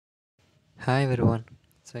Hi everyone.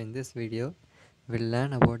 So in this video we'll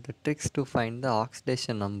learn about the tricks to find the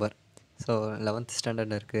oxidation number. So 11th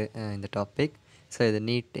standard இருக்கு இந்த topic. So இது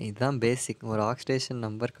NEET இதுதான் பேசிக். ஒரு oxidation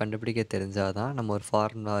number கண்டுபிடிக்க தெரிஞ்சால் தான் நம்ம ஒரு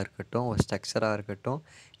ஃபார்முலா இருக்கட்டும், ஒரு ஸ்ட்ரக்சராக இருக்கட்டும்,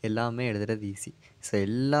 எல்லாமே எழுதுறது ஈஸி. ஸோ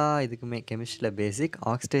எல்லா இதுக்குமே கெமிஸ்ட்ரியில் பேசிக்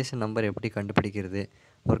ஆக்சிடேஷன் நம்பர் எப்படி கண்டுபிடிக்கிறது,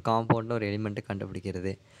 ஒரு காம்பவுண்டில் ஒரு எலிமெண்ட்டு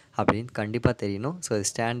கண்டுபிடிக்கிறது அப்படின்னு கண்டிப்பாக தெரியணும். ஸோ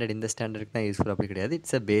ஸ்டாண்டர்ட் இந்த ஸ்டாண்டர்டுக்கு தான் யூஸ்ஃபுல் அப்படி கிடையாது.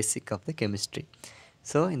 It's a basic of the chemistry.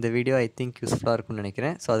 So இந்த வீடியோ ஐ திங்க் யூஸ்ஃபுல்லாக இருக்கும்னு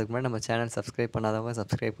நினைக்கிறேன். ஸோ அதுக்கு முன்னாடி நம்ம சேனல் சப்ஸ்கிரைப் பண்ணாதவங்க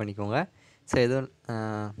சப்ஸ்கிரைப் பண்ணிக்கோங்க. ஸோ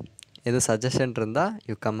எதுவும் சஜஷன்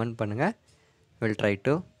இருந்தால் கமெண்ட் பண்ணுங்கள். Will try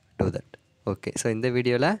to do that. Okay, so இந்த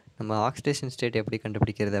வீடியோவில் நம்ம ஆக்சிடேஷன் ஸ்டேட் எப்படி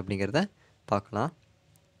கண்டுபிடிக்கிறது அப்படிங்கிறத பார்க்கலாம்.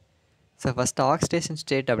 ஸோ ஃபஸ்ட்டு ஆக்சிடேஷன்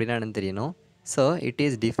ஸ்டேட் அப்படின்னா என்னன்னு தெரியணும். So it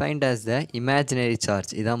is defined as the imaginary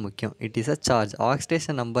charge. இதுதான் முக்கியம். It is a charge.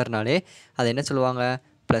 Oxidation நம்பர்னாலே அது என்ன சொல்லுவாங்க,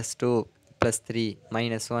 +2 +3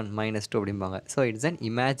 -1 -2 அப்படிம்பாங்க. So it's an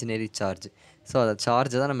imaginary charge. So அதை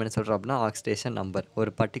சார்ஜை தான் நம்ம என்ன சொல்கிறோம் அப்படின்னா ஆக்சிடேஷன் நம்பர். ஒரு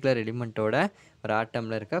பர்டிகுலர் எலிமெண்ட்டோட ஒரு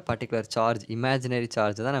ஆட்டமில் இருக்க பர்டிகுலர் சார்ஜ், இமேஜினரி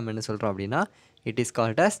சார்ஜ் தான் நம்ம என்ன சொல்கிறோம் அப்படின்னா it is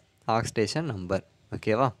called as oxidation number.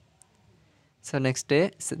 ஓகேவா? So next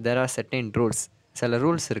there are certain rules. சில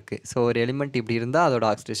ரூல்ஸ் இருக்குது. ஸோ ஒரு எலிமெண்ட் இப்படி இருந்தால் அதோட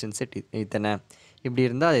ஆக்சிடேஷன் செட் இத்தனை, இப்படி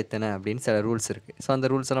இருந்தால் அது எத்தனை அப்படின்னு சில ரூல்ஸ் இருக்குது. ஸோ அந்த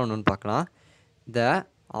ரூல்ஸ் எல்லாம் ஒன்று பார்க்கலாம். த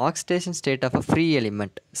oxidation state of a free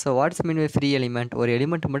element. So what's mean by free element? ஒரு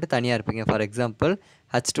எலிமெண்ட் மட்டும் தனியாக இருப்பீங்க. ஃபார் எக்ஸாம்பிள்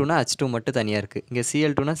H2னா H2 மட்டும் தனியாக இருக்குது, இங்கே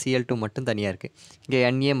Cl2னா Cl2 மட்டும் தனியாக இருக்குது, இங்கே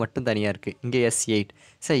Na மட்டும் தனியாக இருக்குது, இங்கே S8.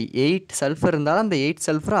 ஸோ 8 சல்ஃபர் இருந்தாலும் அந்த 8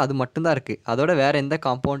 சல்ஃபரும் அது மட்டும்தான் இருக்குது, அதோட வேறு எந்த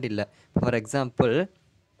காம்பவுண்ட் இல்லை. ஃபார் எக்ஸாம்பிள்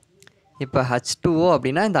இப்போ H2O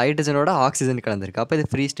அப்படின்னா இந்த ஹைட்ரஜனோட ஆக்சிஜன் கலந்துருக்கு, அப்போ இது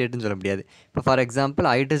ஃப்ரீ ஸ்டேட்டுன்னு சொல்ல முடியாது. இப்போ ஃபார்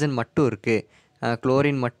எக்ஸாம்பிள் ஹைட்ரஜன் மட்டும் இருக்குது,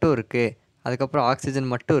 குளோரின் மட்டும் இருக்குது, அதுக்கப்புறம் ஆக்சிஜன்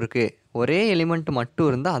மட்டும் இருக்குது, ஒரே எலிமெண்ட் மட்டும்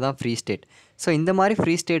இருந்தால் அதான் ஃப்ரீ ஸ்டேட். ஸோ இந்த மாதிரி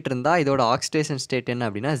ஃப்ரீ ஸ்டேட் இருந்தால் இதோட ஆக்சிடேஷன் ஸ்டேட் என்ன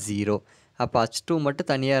அப்படின்னா 0. அப்போ H2 மட்டும்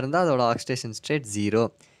தனியாக இருந்தால் அதோட ஆக்சிடேஷன் ஸ்டேட் 0.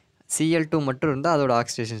 Cl2 மட்டும் இருந்தால் அதோட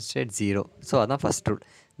ஆக்சிடேஷன் ஸ்டேட் 0. ஸோ அதான் first rule.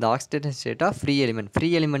 The oxidation state of free element. Free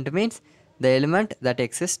element means the element that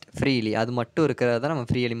exist freely. அது மட்டும் இருக்கிறத தான் நம்ம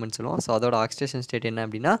ஃப்ரீ எலிமெண்ட் சொல்லுவோம். ஸோ அதோட ஆக்சிடேஷன் ஸ்டேட் என்ன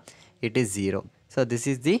அப்படின்னா it is 0. So this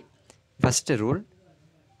is the first rule.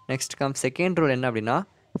 Next come second rule என்ன அப்படின்னா,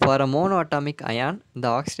 for a mono atomic ion the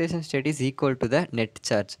oxidation state is equal to the net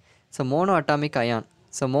charge. So mono atomic ion.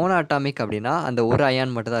 So mono atomic அப்படின்னா அந்த ஒரு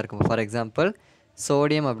ion மட்டும் தான் இருக்கும். For example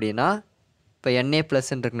sodium அப்படின்னா இப்போ Na+ன்னு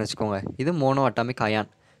இருக்குன்னு வச்சுக்கோங்க, இது மோனோ அட்டாமிக் அயான்.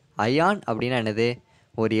 அயான் அப்படின்னா என்னது,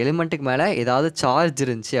 ஒரு எலிமெண்ட்டுக்கு மேலே ஏதாவது சார்ஜ்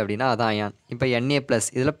இருந்துச்சு அப்படின்னா அதான் அயான். இப்போ Na+,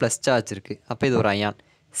 இதில் ப்ளஸ் சார்ஜ் இருக்குது, அப்போ இது ஒரு அயான்.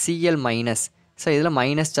 Cl-, ஸோ இதில்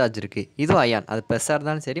மைனஸ் சார்ஜ் இருக்குது, இதுவும் அயான். அது ப்ளஸ்ஸாக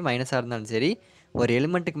இருந்தாலும் சரி மைனஸாக இருந்தாலும் சரி, ஒரு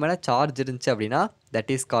எலிமெண்ட்டுக்கு மேலே சார்ஜ் இருந்துச்சு அப்படின்னா that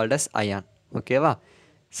is called as ion. ஓகேவா?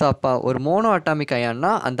 ஸோ அப்போ ஒரு மோனோ அட்டாமிக்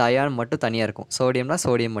அயான்னா அந்த அயான் மட்டும் தனியாக இருக்கும். சோடியம்னா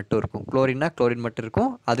சோடியம் மட்டும் இருக்கும், குளோரின்னா குளோரின் மட்டும் இருக்கும்,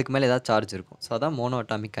 அதுக்கு மேலே ஏதாவது சார்ஜ் இருக்கும். ஸோ அதான் mono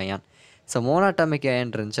atomic ion. So mono atomic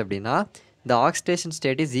ion இருந்துச்சு அப்படின்னா the oxidation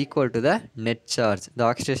state is equal to the net charge. The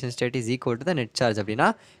oxidation state is equal to the net charge அப்படின்னா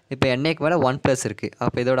இப்போ Naக்கு மேலே 1+ இருக்குது,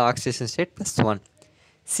 அப்போ இதோட ஆக்சிடேஷன் ஸ்டேட் +1.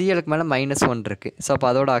 Clக்கு மேலே -1 இருக்குது, ஸோ அப்போ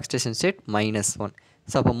அதோட ஆக்சிடேஷன் ஸ்டேட் -1.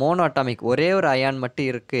 ஸோ அப்போ மோனோ அட்டாமிக் ஒரே ஒரு அயான் மட்டும்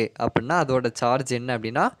இருக்குது அப்படின்னா அதோட சார்ஜ் என்ன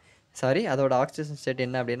அப்படின்னா, அதோட ஆக்சிடேஷன் ஸ்டேட்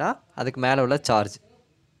என்ன அப்படின்னா அதுக்கு மேலே உள்ள சார்ஜ்.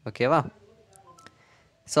 ஓகேவா?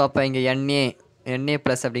 ஸோ அப்போ இங்கே Na+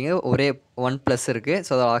 அப்படிங்கிற ஒரே 1+ இருக்குது,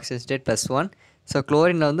 ஸோ அதோட ஆக்சிடேஷன் ஸ்டேட் +1. ஸோ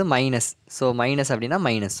குளோரினில் வந்து மைனஸ், ஸோ மைனஸ் அப்படின்னா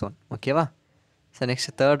 -1. ஓகேவா? ஸோ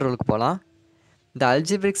நெக்ஸ்ட் தேர்ட் ரூலுக்கு போகலாம். The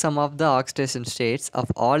algebraic sum of the oxidation states of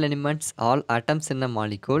all elements, all atoms in a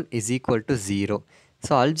molecule is equal to 0.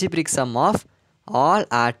 So algebraic sum of all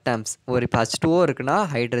atoms, ஒரு இப்போ H2O இருக்குன்னா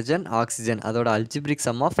hydrogen oxygen, அதோட algebraic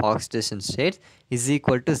sum of oxidation states is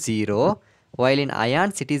equal to 0, while in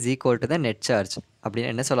ions it is equal to the net charge.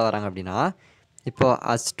 அப்படின்னு என்ன சொல்ல வராங்க அப்படின்னா, இப்போ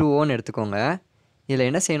H2Oன்னு எடுத்துக்கோங்க, இதில்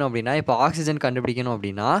என்ன செய்யணும் அப்படின்னா இப்போ ஆக்சிஜன் கண்டுபிடிக்கணும்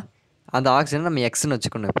அப்படின்னா அந்த ஆக்சிஜன் நம்ம எக்ஸ்ன்னு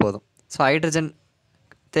வச்சுக்கணும் எப்போதும். ஸோ ஹைட்ரஜன்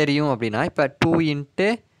தெரியும் அப்படின்னா இப்போ 2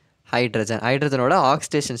 ஹைட்ரஜனோட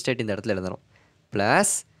ஆக்சிடேஷன் ஸ்டேட் இந்த இடத்துல எழுதணும்,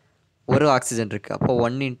 ப்ளஸ் ஒரு ஆக்சிஜன் இருக்குது, அப்போ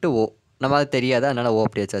 1 O. நம்ம அது தெரியாது, அதனால் O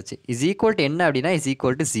அப்படி வச்சாச்சு. இஸ் ஈக்குவல் டு என்ன அப்படின்னா is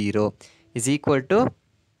equal to 0. Is equal to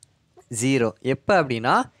 0 எப்போ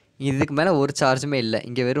அப்படின்னா இதுக்கு மேலே ஒரு சார்ஜுமே இல்லை,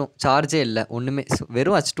 இங்கே வெறும் சார்ஜே இல்லை, ஒன்றுமே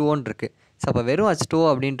வெறும் H2Oன்னு இருக்குது. ஸோ அப்போ வெறும் H2O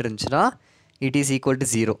அப்படின்ட்டு இருந்துச்சுன்னா இட் இஸ் ஈக்குவல் டு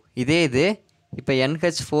 0. இதே இது இப்போ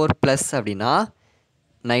NH4+ அப்படின்னா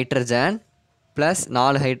நைட்ரஜன் ப்ளஸ்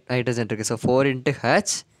 4 ஹைட்ரஜன் இருக்குது, so 4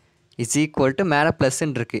 H is equal to மேலே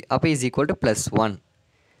ப்ளஸ்ன்னு இருக்குது, அப்போ இஸ் ஈக்குவல் டு +1.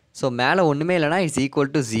 ஸோ மேலே ஒன்றுமே இல்லைனா இஸ்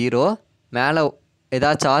ஈக்குவல் டு 0, மேலே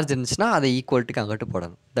ஏதாவது சார்ஜ் இருந்துச்சுன்னா அதை ஈக்குவல்ட்டுக்கு அங்கிட்டு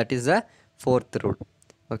போடணும். That is the fourth rule.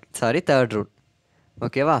 Okay, third rule.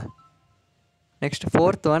 ஓகேவா? Next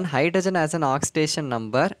fourth one, hydrogen as an oxidation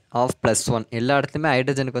number of +1. எல்லா இடத்துலையுமே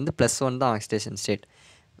ஹைட்ரஜனுக்கு வந்து +1 தான் oxidation state.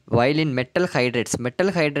 while in metal hydrates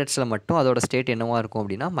மட்டும் அதோட ஸ்டேட் என்னவா இருக்கும்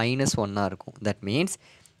அப்படின்னா -1 இருக்கும். தட் மீன்ஸ்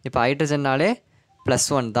இப்போ ஹைட்ரஜன்னாலே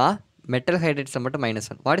 +1 தான், மெட்டல் ஹைட்ரேட்ஸில் மட்டும்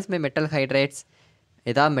 -1. What is my metal hydrates?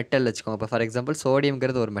 ஏதாவது மெட்டல் வச்சுக்கோங்க. இப்போ ஃபார் எக்ஸாம்பிள்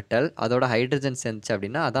சோடியம்ங்கிறது ஒரு மெட்டல், அதோட ஹைட்ரஜன் சேர்ந்துச்சு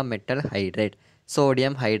அப்படின்னா அதான் மெட்டல் ஹைட்ரேட்,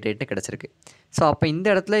 சோடியம் ஹைட்ரேட்னு கிடச்சிருக்கு. ஸோ அப்போ இந்த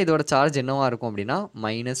இடத்துல இதோட சார்ஜ் என்னவாக இருக்கும் அப்படின்னா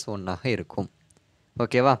 -1ஆக இருக்கும்.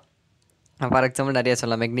 ஓகேவா? ஃபார் எக்ஸாம்பிள் நிறைய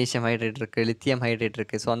சொல்லலாம், மெக்னீஷியம் ஹைட்ரேட் இருக்குது, லித்தியம் ஹைட்ரேட்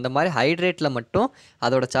இருக்குது. ஸோ அந்த மாதிரி ஹைட்ரேட்டில் மட்டும்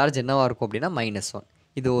அதோட சார்ஜ் என்னவாக இருக்கும் அப்படின்னா -1.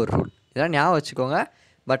 இது ஒரு ரூல், இதெல்லாம் ஞாபகம் வச்சுக்கோங்க.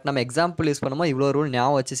 பட் நம்ம எக்ஸாம்பிள் யூஸ் பண்ணும்போது இவ்வளோ ரூல்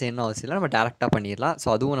ஞாபகம் வச்சு செய்யணும் அவசியம் இல்லை, நம்ம டேரெக்டாக பண்ணிடலாம். ஸோ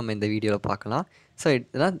அதுவும் நம்ம இந்த வீடியோவில் பார்க்கலாம். ஸோ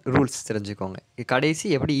இதுதான் ரூல்ஸ், தெரிஞ்சுக்கோங்க. கடைசி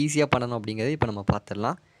எப்படி ஈஸியாக பண்ணணும் அப்படிங்கிறது இப்போ நம்ம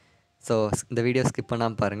பார்த்துடலாம். ஸோ இந்த வீடியோ ஸ்கிப்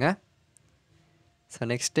பண்ணாமல் பாருங்கள். So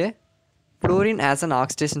next, fluorine has an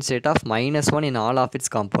oxidation state of -1 in all of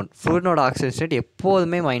it's compound. ஃப்ளூரினோட oxidation state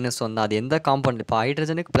எப்போதுமே -1 தான். அது எந்த காம்பவுண்ட், இப்போ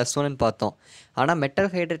ஹைட்ரஜனுக்கு +1ன்னு பார்த்தோம், ஆனால் மெட்டல்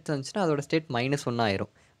ஹைட்ரேட் வந்துச்சுன்னா அதோட ஸ்டேட் -1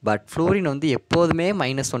 ஆயிரும். பட் ஃப்ளூரின் வந்து எப்போதுமே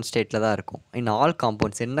 -1 ஸ்டேட்டில் தான் இருக்கும். இன் ஆல்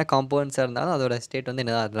காம்பவுண்ட்ஸ், என்ன காம்பவுண்ட்ஸாக இருந்தாலும் அதோட ஸ்டேட் வந்து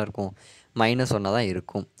என்னதான் இருக்கும், -1 தான்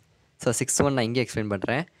இருக்கும். ஸோ 6.1 நான் இங்கே எக்ஸ்பிளைன்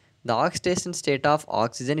பண்ணுறேன். த oxidation state of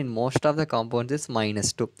oxygen in most of the compounds is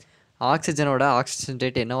 -2. ஆக்சிஜனோட oxygen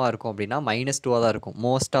state என்னவாக இருக்கும் அப்படின்னா -2 தான் இருக்கும்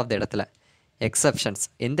மோஸ்ட் ஆஃப் த இடத்துல. எக்ஸப்ஷன்ஸ்,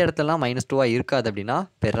 எந்த இடத்துலலாம் -2 இருக்காது அப்படின்னா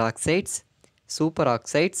peroxides, super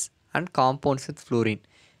oxides and compounds with fluorine.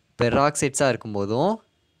 பெராக்சைட்ஸாக இருக்கும்போதும்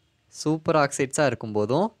சூப்பர் ஆக்சைட்ஸாக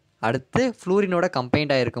இருக்கும்போதும் அடுத்து ஃப்ளூரினோட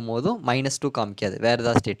கம்பைண்டாக இருக்கும் போதும் -2 காமிக்காது, வேறு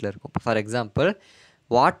ஏதாவது ஸ்டேட்டில் இருக்கும். ஃபார் எக்ஸாம்பிள்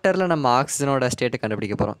வாட்டரில் நம்ம ஆக்சிஜனோட ஸ்டேட்டை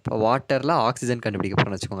கண்டுபிடிக்க போகிறோம். இப்போ வாட்டரில் ஆக்சிஜன் கண்டுபிடிக்க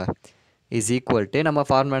போகிறோம்னு வச்சுக்கோங்க. இஸ் ஈக்குவல் டு நம்ம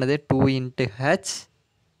ஃபார்முலானது 2 × H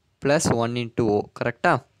 + 1 × O.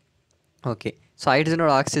 கரெக்டாக? ஓகே. ஸோ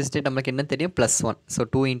ஹைட்ரஜனோட ஆக்சிஜன் ஸ்டேட் நம்மளுக்கு என்ன தெரியும், +1. ஸோ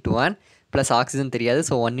 2 × 1 ப்ளஸ் ஆக்சிஜன் தெரியாது,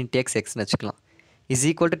 ஸோ 1 × X எக்ஸ்னு வச்சுக்கலாம். இஸ்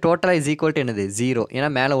ஈக்குவல் டு டோட்டலாக இஸ் ஈக்குவல் டு என்னது, 0. ஏன்னா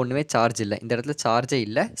மேலே ஒன்றுமே சார்ஜ் இல்லை, இந்த இடத்துல சார்ஜே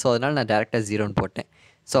இல்லை. ஸோ அதனால் நான் டேரெக்டாக 0ன்னு போட்டேன்.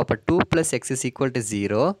 ஸோ அப்போ 2 + X is equal to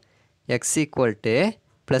 0, X equal to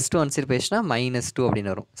 +2 answer பேசினா -2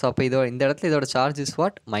 அப்படின்னு வரும். ஸோ அப்போ இந்த இடத்துல இதோட சார்ஜ் இஸ்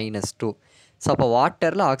வாட், -2. ஸோ அப்போ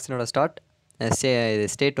வாட்டரில் ஆக்சிஜனோட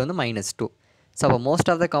ஸ்டேட் வந்து -2. ஸோ அப்போ மோஸ்ட்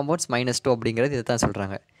ஆஃப் த காம்பவுண்ட்ஸ் -2 அப்படிங்கிறது இதை தான்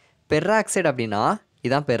சொல்கிறாங்க. பெராக்சைடு அப்படின்னா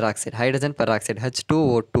இதான் பெராக்சைடு, ஹைட்ரஜன் பெராக்சைடு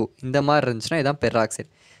H2O2 இந்த மாதிரி இருந்துச்சுன்னா இதான் பெராக்சைடு.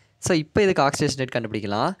 ஸோ இப்போ இதுக்கு ஆக்சிடேஷன் ரேட்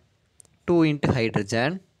கண்டுபிடிக்கலாம். 2 ×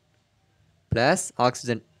 hydrogen plus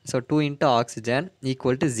oxygen, so 2 × oxygen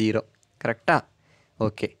equal to 0. கரெக்டாக?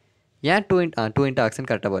 ஓகே. ஏன் 2 × ஆக்சிஜன்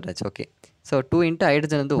கரெக்டாக போட்டாச்சு. ஓகே. ஸோ 2 ×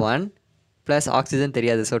 ஹைட்ரஜன் வந்து 1 ப்ளஸ் ஆக்சிஜன்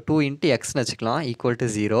தெரியாது, ஸோ 2 × Xன்னு வச்சுக்கலாம் equal to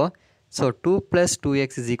 0. So 2 +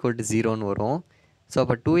 2X is equal to 0ன்னு வரும். ஸோ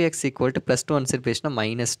அப்போ 2X ஈக்குவல் டு +2 அன்சர் பேசினா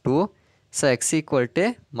 -2. So X equal to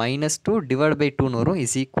 -2 divide by 2ன்னு வரும்,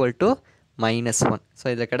 இஸ் ஈக்குவல் டு -1. ஸோ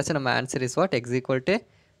இதில் கிடச்ச நம்ம answer is what, X equal to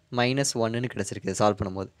 -1ன்னு கிடச்சிருக்கு சால்வ்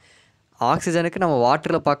பண்ணும்போது. ஆக்சிஜனுக்கு நம்ம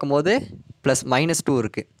வாட்டரில் பார்க்கும்போது +-2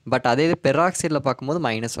 இருக்குது, பட் அதே இது பெராக்சைடில் பார்க்கும்போது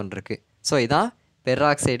 -1 இருக்குது. ஸோ இதான்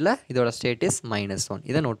பெராக்சைடில் இதோட ஸ்டேட் இஸ் -1.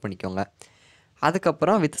 இதை நோட் பண்ணிக்கோங்க.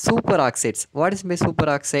 அதுக்கப்புறம் with super oxides, what is my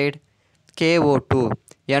super oxide, KO2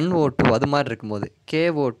 NO2 அது மாதிரி இருக்கும்போது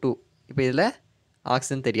KO2. இப்போ இதில்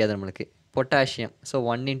ஆக்சிஜன் தெரியாது நம்மளுக்கு, potassium. So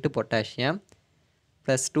 1 × potassium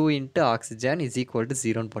plus 2 × oxygen is equal to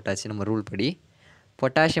 0ன்னு போட்டாச்சு நம்ம ரூல் படி.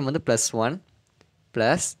 பொட்டாசியம் வந்து +1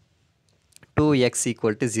 ப்ளஸ் 2X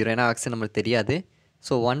ஈக்குவல் டு 0, ஏன்னா ஆக்சிஜன் நம்மளுக்கு தெரியாது.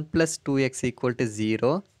 So 1 + 2X equal to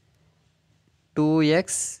 0, 2X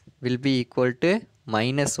will be equal to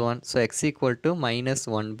 -1. So X equal to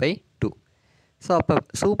 -1/2. So அப்போ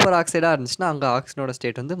சூப்பர் ஆக்சைடாக இருந்துச்சுன்னா அங்கே ஆக்சிஜனோட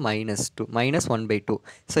ஸ்டேட் வந்து -1/2.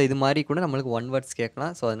 ஸோ இது மாதிரி கூட நம்மளுக்கு 1 வேர்ட்ஸ்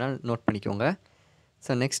கேட்கலாம். ஸோ அதனால் நோட் பண்ணிக்கோங்க.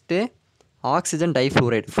 ஸோ நெக்ஸ்ட்டு ஆக்சிஜன்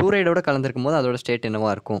டைஃப்ளூரைடு, ஃப்ளூரைடோட கலந்துருக்கும் போது அதோட ஸ்டேட்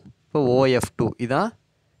என்னவாக இருக்கும். இப்போ OF2 இதான்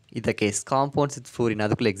இந்த கேஸ், காம்பவுண்ட்ஸ் வித் ஃப்ளூரின்,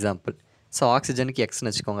 அதுக்குள்ள எக்ஸாம்பிள். ஸோ ஆக்சிஜனுக்கு எக்ஸ்னு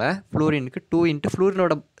வச்சுக்கோங்க, ஃப்ளூரினுக்கு 2 ×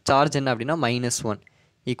 ஃப்ளூரினோட சார்ஜ் என்ன அப்படின்னா -1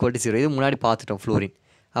 ஈக்குவல் டு 0. இது முன்னாடி பார்த்துட்டோம் ஃப்ளூரின்.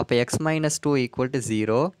 அப்போ X - 2 equal to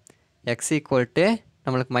 0, X equal to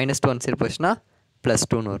நம்மளுக்கு -2 அன்சர் போச்சுன்னா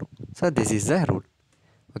 +2ன்னு வரும். So this is the rule.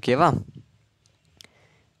 ஓகேவா?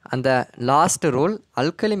 அந்த last rule,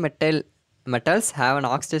 alkali metals have an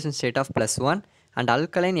oxidation state of +1 and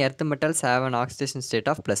alkaline earth metals have an oxidation state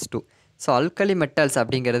of +2. So alkali metals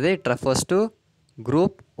அப்படிங்கிறது it refers to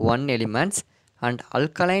group 1 elements and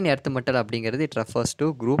alkaline earth metal அப்படிங்கிறது it refers to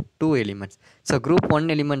group 2 elements. So group 1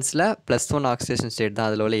 எலிமெண்ட்ஸில் +1 oxidation state தான்,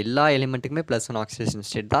 அதில் உள்ள எல்லா எலிமெண்ட்டுக்குமே +1 oxidation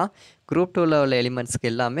state தான். Group 2வில் உள்ள எலிமெண்ட்ஸ்க்கு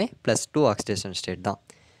எல்லாமே +2 oxidation state தான்.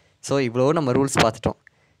 ஸோ இவ்வளோ நம்ம ரூல்ஸ் பார்த்துட்டோம்.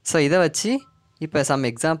 ஸோ இதை வச்சு இப்போ சம்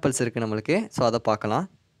எக்ஸாம்பிள்ஸ் இருக்குது நம்மளுக்கு. ஸோ அதை பார்க்கலாம்.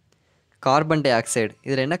 கார்பன் டை ஆக்சைடு,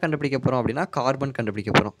 இதில் என்ன கண்டுபிடிக்க போகிறோம் அப்படின்னா கார்பன்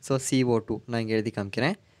கண்டுபிடிக்க போகிறோம். ஸோ CO2 நான் இங்கே எழுதி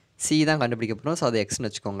காமிக்கிறேன். C தான் கண்டுபிடிக்க போகிறோம். ஸோ அதை எக்ஸ்னு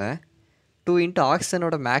வச்சுக்கோங்க. 2 ×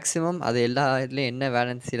 ஆக்சிஜனோட மேக்ஸிமம் அது எல்லா இதுலேயும் என்ன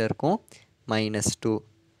வேலன்சியில் இருக்கும், -2.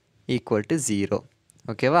 equal to 0.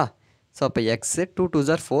 ஓகேவா? ஸோ அப்போ X 2 2s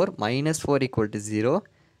are 4 minus 4 equal to 0.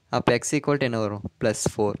 அப்போ எக்ஸ் ஈக்குவல் டு என்ன வரும்? ப்ளஸ்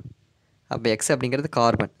 4. அப்போ எக்ஸ் அப்படிங்கிறது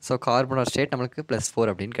கார்பன். ஸோ கார்பனோட ஸ்டேட் நம்மளுக்கு ப்ளஸ் 4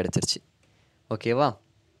 அப்படின்னு கிடச்சிருச்சு. ஓகேவா?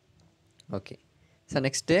 Okay. So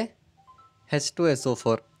next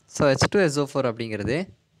H2SO4. So H2SO4 அப்படிங்கிறது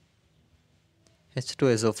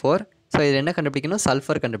H2SO4. ஸோ இதில் என்ன கண்டுபிடிக்கணும்?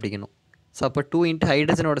 சல்ஃபர் கண்டுபிடிக்கணும். ஸோ அப்போ 2 இன்ட்டு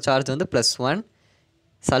ஹைட்ரஜனோட சார்ஜ் வந்து ப்ளஸ் 1.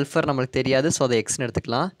 சல்ஃபர் நம்மளுக்கு தெரியாது, ஸோ அதை எக்ஸ்னு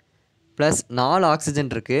எடுத்துக்கலாம். ப்ளஸ் 4 ஆக்சிஜன்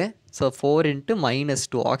இருக்குது. So 4 into minus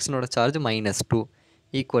 2, ஆக்சிஜனோட charge minus 2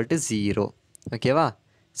 equal to 0. ஓகேவா?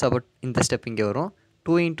 ஸோ அப்போ இந்த ஸ்டெப் இங்கே வரும்.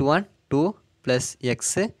 2 into 1 2 plus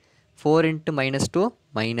x 4 into minus 2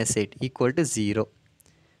 minus 8 equal to 0.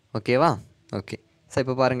 ஓகேவா? ஓகே. ஸோ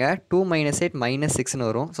இப்போ பாருங்கள், 2 மைனஸ் 8 மைனஸ் 6ன்னு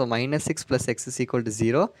வரும். So minus 6 plus X is equal to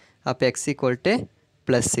 0. அப்போ எக்ஸ் ஈக்குவல் டு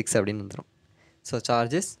ப்ளஸ் 6 அப்படின்னு வந்துடும். So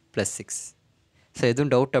charge is plus 6. So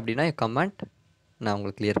எதுவும் டவுட் அப்படின்னா கமெண்ட், நான்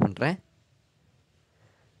உங்களுக்கு கிளியர் பண்ணுறேன்.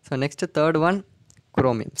 So next third one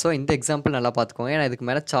chromium. So இந்த எக்ஸாம்பிள் நல்லா பார்த்துக்கோங்க, ஏன்னா இதுக்கு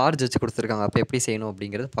மேலே சார்ஜ் வச்சு கொடுத்துருக்காங்க. அப்போ எப்படி செய்யணும்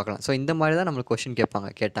அப்படிங்கிறது பார்க்கலாம். ஸோ இந்த மாதிரி தான் நம்மளுக்கு கொஷின்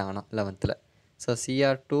கேட்டாங்கன்னா 11th. So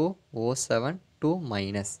Cr2O7 2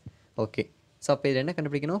 minus. Okay. So அப்போ இதில் என்ன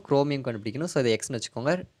கண்டுபிடிக்கணும்? குரோமியம் கண்டுபிடிக்கணும். ஸோ இது எக்ஸ்னு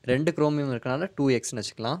வச்சுக்கோங்க. 2 குரோமியம் இருக்கனால 2xன்னு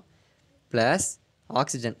வச்சுக்கலாம். Plus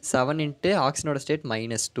oxygen 7 into ஆக்சிஜனோட state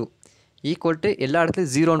minus 2 equal to எல்லா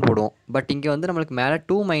இடத்துலையும் 0ன்னு போடுவோம். பட் இங்கே வந்து நம்மளுக்கு மேலே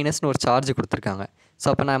 2 மைனஸ்னு ஒரு சார்ஜ் கொடுத்துருக்காங்க. ஸோ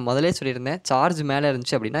அப்போ நான் முதலே சொல்லியிருந்தேன், சார்ஜ் மேலே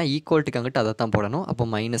இருந்துச்சு அப்படின்னா ஈக்குவல்ட்டுக்கு அங்கிட்டு அதை தான் போடணும். அப்போ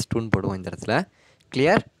மைனஸ் 2ன்னு போடுவோம் இந்த இடத்துல.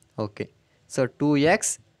 Clear? Okay. So 2x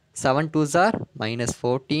 7 2s are minus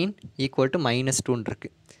 14 equal to minus 2ன்னு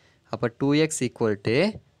இருக்குது. அப்போ 2x ஈக்குவல் டு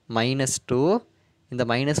மைனஸ் 2, இந்த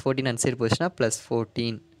மைனஸ் 14 அந்த சைடு போச்சுன்னா ப்ளஸ்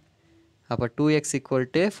 14. அப்போ 2x equal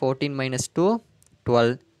to 14 minus 2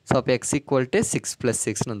 12. So அப்போ x ஈக்குவல் டு 6 ப்ளஸ்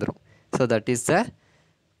 6ன்னு வந்துடும். So that is the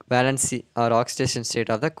valency or oxidation state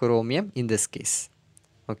of the chromium in this case.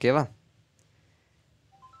 Okay va?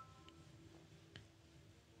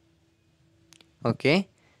 Okay.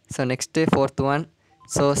 So next fourth one.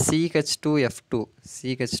 So CH2F2.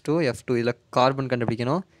 CH2F2 இதில் carbon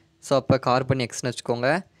கண்டுபிடிக்கணும். So அப்போ carbon எக்ஸ்னு வச்சுக்கோங்க.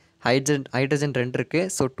 Hydrogen 2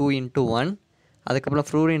 இருக்குது. So 2 into 1. அதுக்கப்புறம்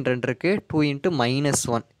fluorine 2 இருக்குது. 2 into minus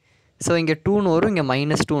 1. So இங்கே 2ன்னு வரும், இங்கே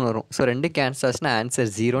மைனஸ் 2ன்னு வரும். ஸோ 2 கேன்சல் ஆச்சுன்னா ஆன்சர்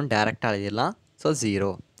 0ன்னு டேரெக்டாக எழுதிடலாம். ஸோ 0.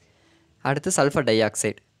 அடுத்து சல்ஃபர் டை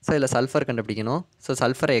ஆக்சைடு. ஸோ இதில் சல்ஃபர் கண்டுபிடிக்கணும். ஸோ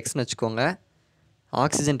சல்ஃபரை எக்ஸ்னு வச்சுக்கோங்க.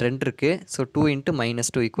 ஆக்சிஜன் 2 இருக்குது. So 2 into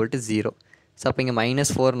minus 2 equal to 0. So அப்போ இங்கே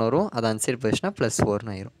மைனஸ் 4ன்னு வரும், அது ஆன்சர் போயிடுச்சுன்னா ப்ளஸ்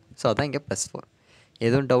 4ன்னு ஆயிரும். ஸோ அதான் இங்கே ப்ளஸ் 4.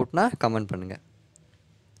 எதுவும் டவுட்னா கமெண்ட் பண்ணுங்கள்.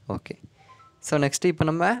 ஓகே. ஸோ நெக்ஸ்ட்டு இப்போ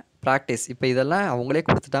நம்ம ப்ராக்டிஸ். இப்போ இதெல்லாம் அவங்களே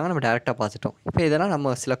கொடுத்துட்டாங்க, நம்ம டேரெக்டாக பார்த்துட்டோம். இப்போ இதெல்லாம்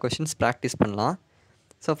நம்ம சில கொஷின்ஸ் ப்ராக்டிஸ் பண்ணலாம்.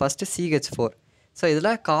 So first CH4. ஸோ இதில்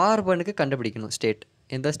கார்பனுக்கு கண்டுபிடிக்கணும் ஸ்டேட்.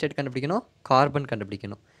 எந்த ஸ்டேட் கண்டுபிடிக்கணும்? கார்பன்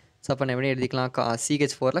கண்டுபிடிக்கணும். ஸோ அப்போ நான் எப்படி எழுதிக்கலாம்?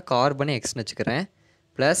 CH4ல் கார்பனை எக்ஸ்னு வச்சுக்கிறேன்.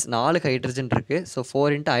 ப்ளஸ் 4 ஹைட்ரஜன் இருக்குது. So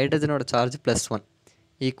 4 into ஹைட்ரஜனோட charge plus 1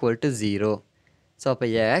 equal to 0. So அப்போ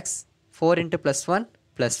X 4 into plus 1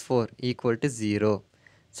 plus 4 equal to 0.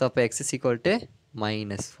 So அப்போ X is equal to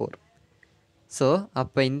minus 4. So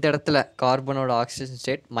அப்போ இந்த இடத்துல கார்பனோட ஆக்சிஜன்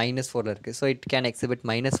ஸ்டேட் மைனஸ் 4ல் இருக்குது. So it can exhibit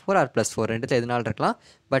minus 4 R plus 4 ரெண்டுத்தில் எதுனாலும் இருக்கலாம்.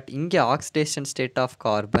 But இங்கே oxidation state of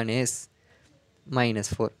carbon is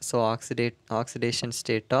minus 4. So oxidation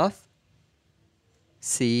state of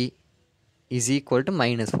C is equal to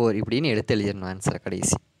minus 4 இப்படின்னு எடுத்து எழுதிடணும் answer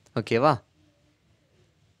கடைசி. ஓகேவா?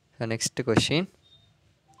 Next question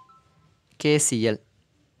KCl.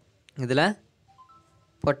 இதில்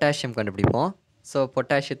பொட்டாசியம் கண்டுபிடிப்போம். ஸோ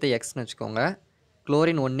பொட்டாசியத்தை எக்ஸ்னு வச்சுக்கோங்க.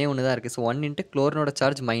 குளோரின் ஒன்று தான் இருக்குது. So 1 into குளோரினோட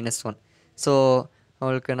charge minus 1. So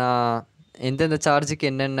உங்களுக்கு நான் எந்தெந்த சார்ஜுக்கு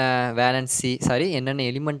என்னென்ன வேலன்சி, என்னென்ன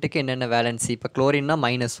எலிமெண்ட்டுக்கு என்னென்ன வேலன்சி, இப்போ குளோரின்னா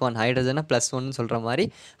 -1, ஹைட்ரஜனா +1 சொல்கிற மாதிரி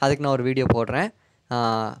அதுக்கு நான் ஒரு வீடியோ போடுறேன்.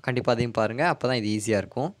 கண்டிப்பாக அதையும் பாருங்கள், அப்போ தான் இது ஈஸியாக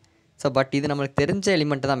இருக்கும். ஸோ பட் இது நம்மளுக்கு தெரிஞ்ச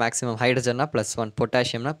எலிமெண்ட் தான் மேக்ஸிமம். ஹைட்ரஜன்னா +1,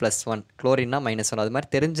 பொட்டாசியம்னா +1, குளோரின்னா -1. அது மாதிரி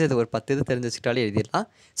தெரிஞ்சது ஒரு 10 இது தெரிஞ்சு வச்சுக்கிட்டாலே எழுதிடலாம்.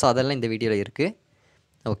 ஸோ அதெல்லாம் இந்த வீடியோவில் இருக்குது.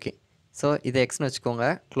 ஓகே. ஸோ இதை எக்ஸ்னு வச்சுக்கோங்க.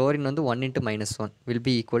 குளோரின் வந்து 1 into -1 will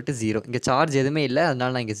be equal to 0. இங்கே சார்ஜ் எதுவுமே இல்லை, அதனால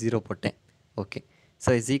நான் இங்கே 0 போட்டேன். Okay. So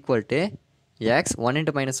is equal to X 1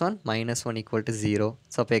 into -1 -1 equal to 0.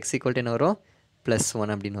 So அப்போ எக்ஸ் ஈக்குவல் டு என்ன வரும்?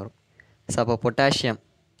 +1 அப்படின்னு வரும். ஸோ அப்போ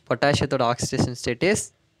பொட்டாசியத்தோட ஆக்சிடேஷன் ஸ்டேட் இஸ்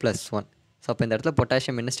 +1. ஸோ அப்போ இந்த இடத்துல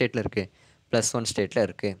பொட்டாசியம் என்ன ஸ்டேட்டில் இருக்குது? +1 ஸ்டேட்டில்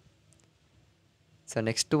இருக்குது. So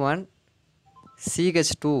next one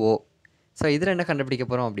CH2O. So இதில் என்ன கண்டுபிடிக்க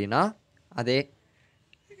போகிறோம் அப்படின்னா, அதே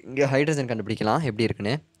இங்கே ஹைட்ரஜன் கண்டுபிடிக்கலாம் எப்படி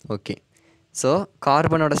இருக்குன்னு. ஓகே. ஸோ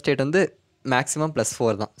கார்பனோட ஸ்டேட் வந்து மேக்ஸிமம்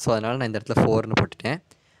 +4 தான். ஸோ அதனால் நான் இந்த இடத்துல 4ன்னு போட்டுட்டேன்.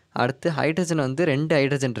 அடுத்து ஹைட்ரஜன் வந்து 2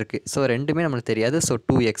 ஹைட்ரஜன் இருக்குது. ஸோ ரெண்டுமே நம்மளுக்கு தெரியாது. ஸோ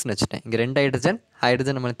 2xன்னு வச்சுட்டேன். இங்கே 2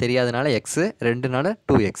 ஹைட்ரஜன் நம்மளுக்கு தெரியாதனால எக்ஸு, 2னால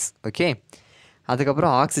 2x. ஓகே.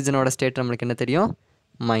 அதுக்கப்புறம் ஆக்சிஜனோட ஸ்டேட் நம்மளுக்கு என்ன தெரியும்?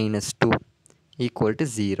 minus 2 equal to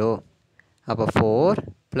 0. அப்போ 4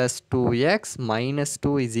 plus 2x minus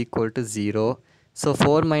 2 is equal to 0. So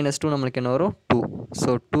 4 minus 2 நம்மளுக்கு என்ன வரும் 2.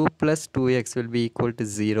 So 2 plus 2x will be equal to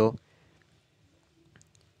 0.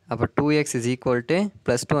 அப்போ 2x is equal to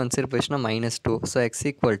plus 2 answer position minus 2. So x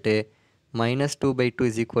equal to minus 2 by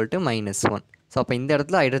 2 is equal to minus 1. So அப்போ இந்த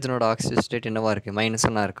இடத்துல ஹைட்ரஜனோட oxygen state என்னவாக இருக்குது minus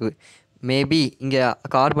ஒன்னாக இருக்குது. மேபி இங்கே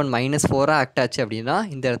கார்பன் மைனஸ் 4 ஆக்ட் ஆச்சு அப்படின்னா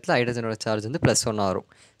இந்த இடத்துல ஹைட்ரஜனோட சார்ஜ் வந்து ப்ளஸ் ஒன்னாக வரும்.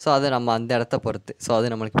 ஸோ அது நம்ம அந்த இடத்த பொறுத்து. ஸோ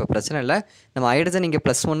அது நம்மளுக்கு இப்போ பிரச்சனை இல்லை. நம்ம ஹைட்ரஜன் இங்கே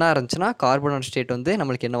ப்ளஸ் ஒன்னாக இருந்துச்சுன்னா கார்பனோட ஸ்டேட் வந்து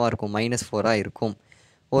நம்மளுக்கு என்னவாக இருக்கும் மைனஸ் 4ஆக இருக்கும்.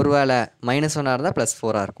 ஒருவேளை மைனஸ் ஒன்னாக இருந்தால் ப்ளஸ்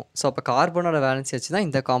 4ஆக இருக்கும். ஸோ அப்போ கார்பனோட வேலன்சி வச்சு தான்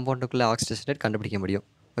இந்த காம்பவுண்டுக்குள்ளே ஆக்சிஜன் ஸ்டேட் கண்டுபிடிக்க முடியும்.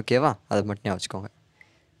 ஓகேவா, அதை மட்டும் வச்சுக்கோங்க.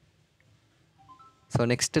 So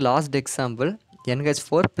next last example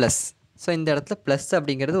NH4 plus. So இந்த இடத்துல ப்ளஸ்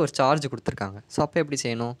அப்படிங்கிறது ஒரு சார்ஜ் கொடுத்துருக்காங்க. ஸோ அப்போ எப்படி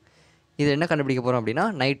செய்யணும், இது என்ன கண்டுபிடிக்க போகிறோம் அப்படின்னா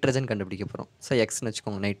நைட்ரஜன் கண்டுபிடிக்க போகிறோம். ஸோ எக்ஸ்னு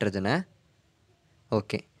வச்சுக்கோங்க நைட்ரஜனை.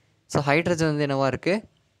 ஓகே, ஸோ ஹைட்ரஜன் வந்து என்னவா இருக்குது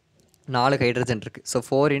 4 ஹைட்ரஜன் இருக்குது. ஸோ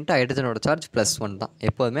 4 இன்ட்டு ஹைட்ரஜனோட சார்ஜ் ப்ளஸ் 1 தான்.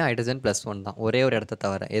 எப்போதுமே ஹைட்ரஜன் ப்ளஸ் 1 தான், ஒரே ஒரு இடத்த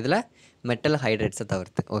தவிர. இதில் மெட்டல் ஹைட்ரேட்ஸை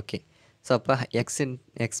தவிர்த்து. ஓகே, ஸோ அப்போ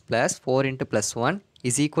X plus 4 into plus 1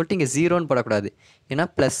 is equal to இங்கே 0ன்னு போடக்கூடாது, ஏன்னா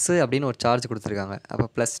ப்ளஸ்ஸு அப்படின்னு ஒரு சார்ஜ் கொடுத்துருக்காங்க. அப்போ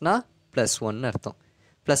ப்ளஸ்னால் ப்ளஸ் 1 அர்த்தம்,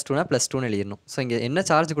 ப்ளஸ் 2னா ப்ளஸ் 2ன்னு எழுதிடணும். ஸோ இங்கே என்ன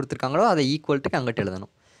சார்ஜ் கொடுத்துருக்காங்களோ அதை ஈக்குவல்ட்டுக்கு அங்கிட்டு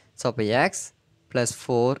எழுதணும். ஸோ அப்போ X plus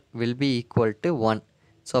 4 will be equal to 1.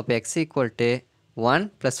 So அப்போ எக்ஸ் ஈக்குவல் டு 1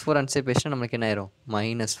 ப்ளஸ் 4 அன்சிபேஷன் நம்மளுக்கு என்ன ஆயிரும்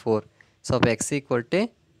மைனஸ் 4. ஸோ அப்போ X equal to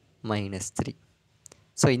minus 3.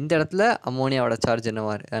 So இந்த இடத்துல அம்மோனியாவோட சார்ஜ்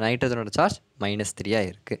என்னவா நைட்ரஜனோட சார்ஜ் மைனஸ் 3ஆக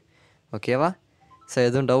இருக்குது. ஓகேவா, ஸோ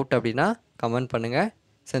எதுவும் டவுட் அப்படின்னா கமெண்ட் பண்ணுங்கள்.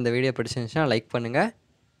 ஸோ இந்த வீடியோ பிடிச்சிருந்துச்சுன்னா லைக் பண்ணுங்கள்,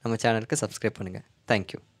 நம்ம சேனலுக்கு சப்ஸ்கிரைப் பண்ணுங்கள்.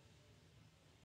 தேங்க்யூ.